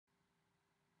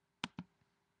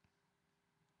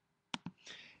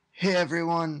Hey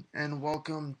everyone, and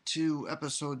welcome to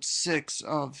episode 6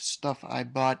 of Stuff I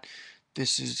Bought.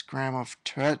 This is Graham of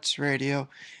Tourette's Radio,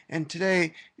 and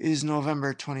today is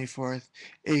November 24th,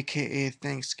 aka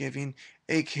Thanksgiving,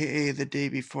 aka the day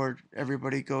before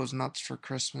everybody goes nuts for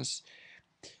Christmas.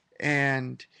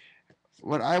 And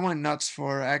what I went nuts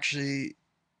for actually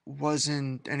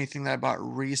wasn't anything that I bought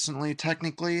recently,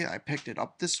 technically. I picked it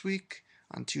up this week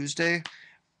on Tuesday,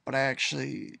 but I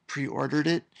actually pre ordered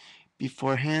it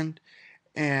beforehand,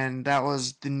 and that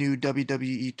was the new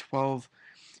WWE12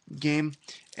 game.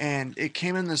 And it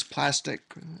came in this plastic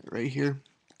right here,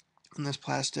 in this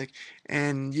plastic,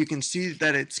 and you can see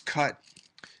that it's cut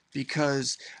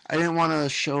because I didn't want to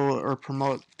show or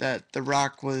promote that the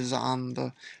rock was on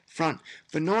the front.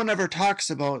 But no one ever talks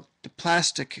about the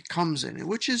plastic it comes in,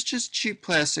 which is just cheap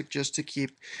plastic just to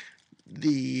keep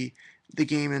the the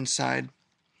game inside.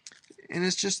 And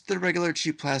it's just the regular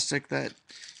cheap plastic that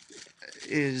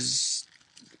is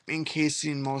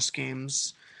encasing most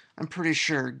games. I'm pretty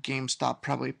sure GameStop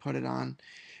probably put it on,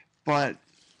 but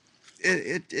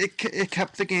it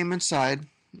kept the game inside.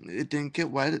 It didn't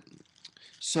get wet.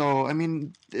 So, I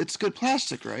mean, it's good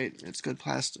plastic, right? It's good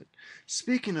plastic.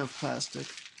 Speaking of plastic,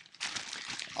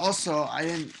 also,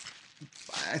 I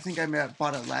think I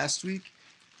bought it last week,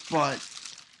 but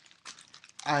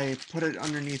I put it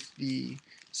underneath the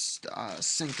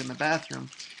sink in the bathroom,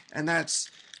 and that's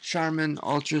Charmin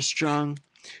Ultra Strong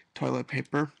toilet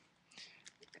paper,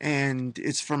 and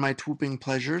it's for my twooping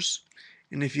pleasures.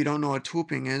 And if you don't know what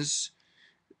twooping is,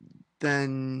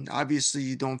 then obviously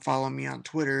you don't follow me on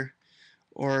Twitter,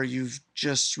 or you've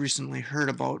just recently heard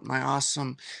about my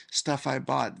awesome stuff I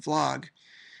bought vlog.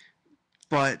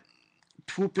 But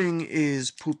twooping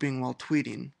is pooping while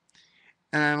tweeting.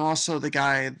 And I'm also the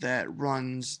guy that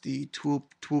runs the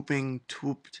twooping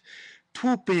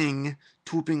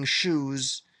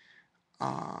shoes.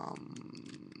 Um,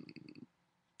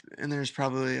 and there's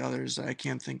probably others that I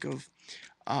can't think of.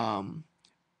 Um,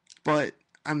 but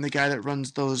I'm the guy that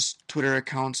runs those Twitter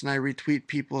accounts, and I retweet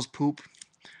people's poop.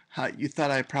 You thought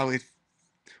I probably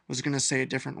was going to say a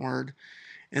different word,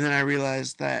 and then I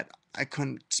realized that I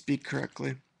couldn't speak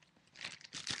correctly.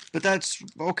 But that's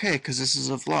okay, because this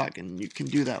is a vlog, and you can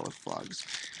do that with vlogs.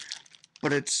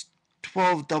 But it's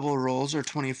 12 double rolls or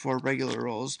 24 regular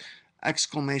rolls,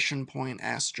 exclamation point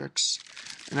asterisks.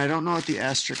 And I don't know what the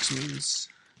asterisk means.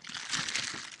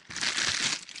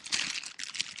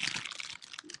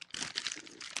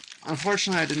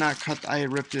 Unfortunately, I did not cut. I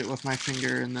ripped it with my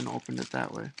finger and then opened it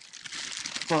that way.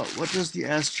 But what does the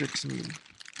asterisk mean?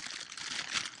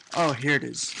 Oh, here it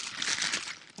is.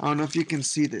 I don't know if you can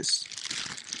see this,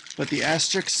 but the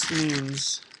asterisk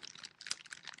means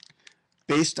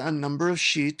based on number of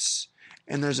sheets,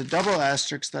 and there's a double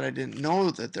asterisk that I didn't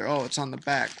know that there. Oh, it's on the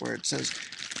back where it says,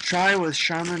 "Try with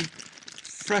Charmin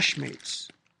Fresh Mates."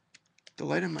 The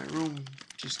light in my room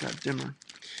just got dimmer,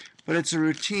 but it's a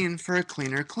routine for a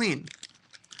cleaner clean.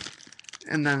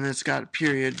 And then it's got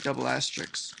period, double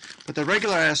asterisk. But the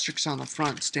regular asterisk on the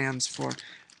front stands for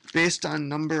based on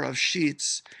number of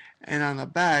sheets, and on the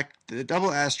back, the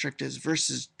double asterisk is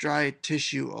versus dry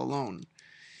tissue alone.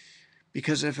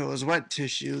 Because if it was wet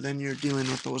tissue, then you're dealing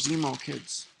with those emo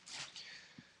kids.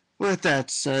 With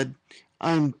that said,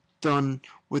 I'm done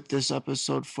with this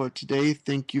episode for today.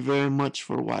 Thank you very much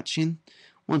for watching.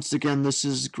 Once again, this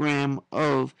is Graham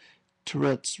of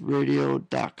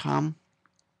Tourette'sRadio.com.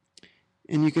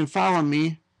 And you can follow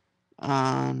me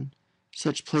on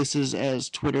such places as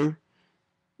Twitter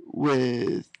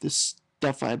with the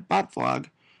Stuff I Bought vlog,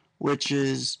 which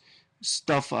is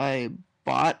Stuff I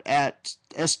Bought at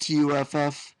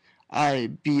StuffIbot,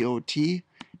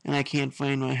 and I can't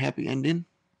find my happy ending.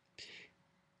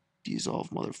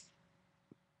 Dissolve, mother.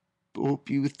 Hope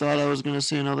you thought I was going to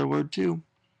say another word too.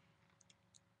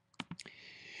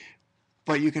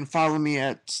 But you can follow me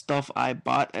at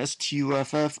stuffibot,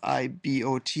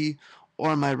 StuffIbot,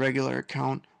 or my regular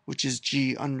account, which is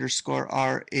G_RAEME.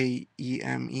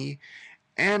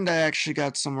 And I actually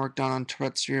got some work done on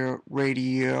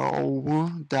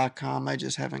Tourette'sRadio.com. I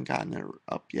just haven't gotten it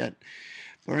up yet.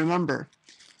 But remember,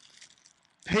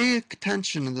 pay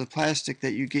attention to the plastic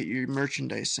that you get your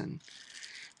merchandise in,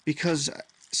 because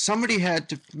somebody had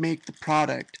to make the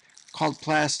product called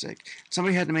plastic.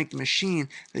 Somebody had to make the machine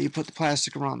that you put the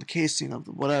plastic around the casing of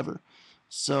whatever.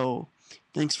 So,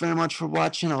 thanks very much for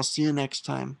watching. I'll see you next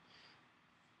time.